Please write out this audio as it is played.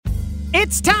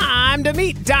It's time to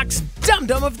meet Doc's Dum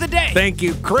Dum of the Day. Thank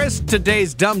you, Chris.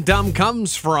 Today's Dum Dum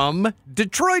comes from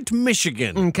Detroit,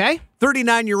 Michigan. Okay.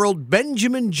 39-year-old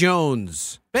Benjamin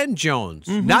Jones. Ben Jones.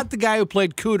 Not the guy who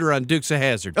played Cooter on Dukes of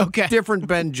Hazzard. Okay. Different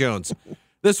Ben Jones.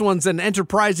 This one's an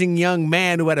enterprising young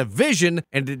man who had a vision,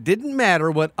 and it didn't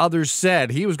matter what others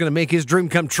said. He was going to make his dream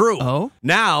come true. Oh?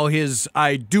 Now his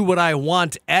I do what I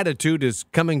want attitude is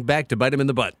coming back to bite him in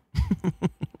the butt.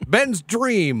 Ben's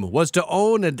dream was to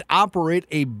own and operate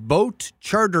a boat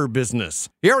charter business.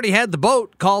 He already had the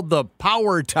boat called the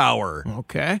Power Tower.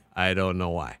 Okay. I don't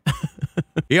know why.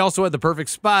 He also had the perfect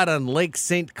spot on Lake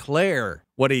St. Clair.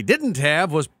 What he didn't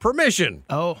have was permission.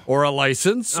 Oh. Or a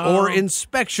license or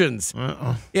inspections.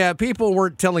 Yeah, people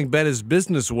weren't telling Ben his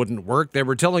business wouldn't work. They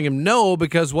were telling him no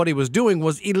because what he was doing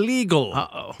was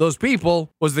illegal. Those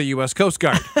people was the U.S. Coast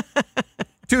Guard.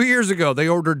 2 years ago, they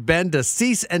ordered Ben to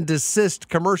cease and desist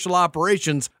commercial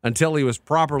operations until he was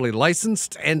properly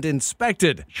licensed and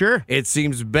inspected. Sure. It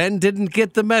seems Ben didn't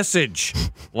get the message.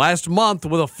 Last month,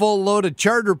 with a full load of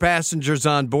charter passengers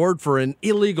on board for an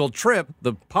illegal trip,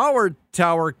 the Power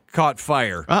Tower caught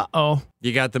fire. Uh-oh.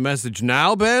 You got the message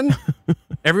now, Ben?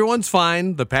 Everyone's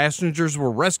fine. The passengers were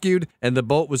rescued, and the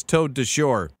boat was towed to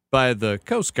shore by the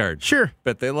Coast Guard. Sure.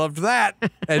 Bet they loved that.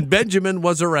 And Benjamin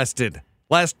was arrested.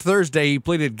 Last Thursday, he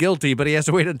pleaded guilty, but he has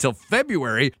to wait until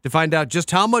February to find out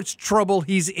just how much trouble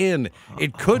he's in.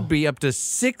 It could be up to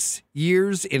 6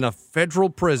 years in a federal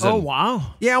prison. Oh,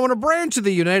 wow. Yeah, when a branch of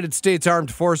the United States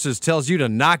Armed Forces tells you to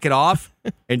knock it off,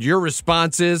 and your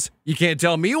response is, you can't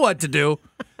tell me what to do,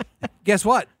 guess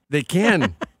what? They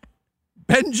can.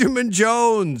 Benjamin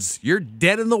Jones, you're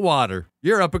dead in the water.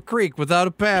 You're up a creek without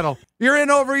a paddle. You're in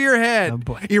over your head. Oh,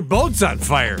 boy. Your boat's on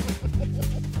fire.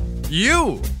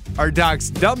 You are Doc's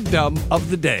Dum Dum of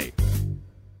the Day.